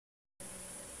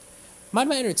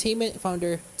Madman Entertainment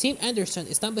founder Tim Anderson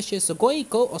establishes Sugoi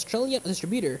Go Australian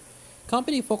Distributor.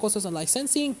 Company focuses on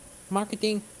licensing,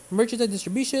 marketing, merchandise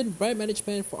distribution, brand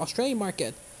management for Australian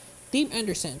market. Tim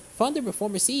Anderson, founder and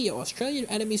former CEO of Australian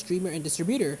anime streamer and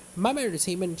distributor, Madman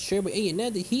Entertainment shared with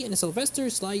ANN that he and Sylvester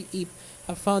Sly Eep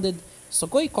have founded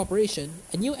Sugoi Corporation,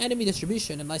 a new anime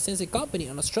distribution and licensing company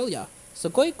in Australia.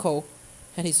 Sugoi Co.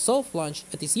 had his soft launch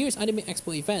at this year's Anime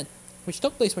Expo event, which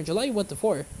took place from July 1 to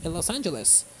 4 in Los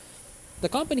Angeles. The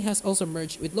company has also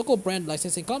merged with local brand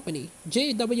licensing company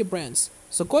JW Brands.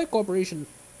 Sugoi Corporation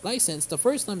licensed the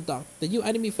first Slam Dunk, the new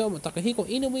anime film of Takahiko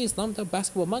Inoue's Slam Dunk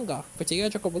basketball manga, for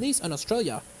theatrical release in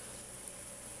Australia.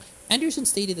 Anderson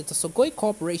stated that the Sugoi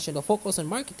Corporation will focus on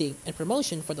marketing and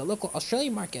promotion for the local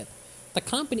Australian market. The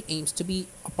company aims to be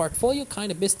a portfolio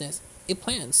kind of business. It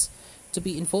plans to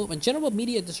be involved in general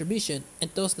media distribution and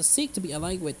those that seek to be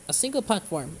aligned with a single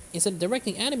platform instead of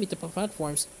directing anime to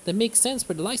platforms that make sense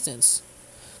for the license.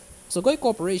 Sugoi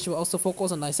Corporation will also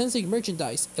focus on licensing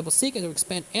merchandise. It will seek to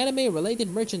expand anime-related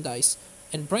merchandise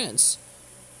and brands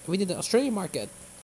within the Australian market.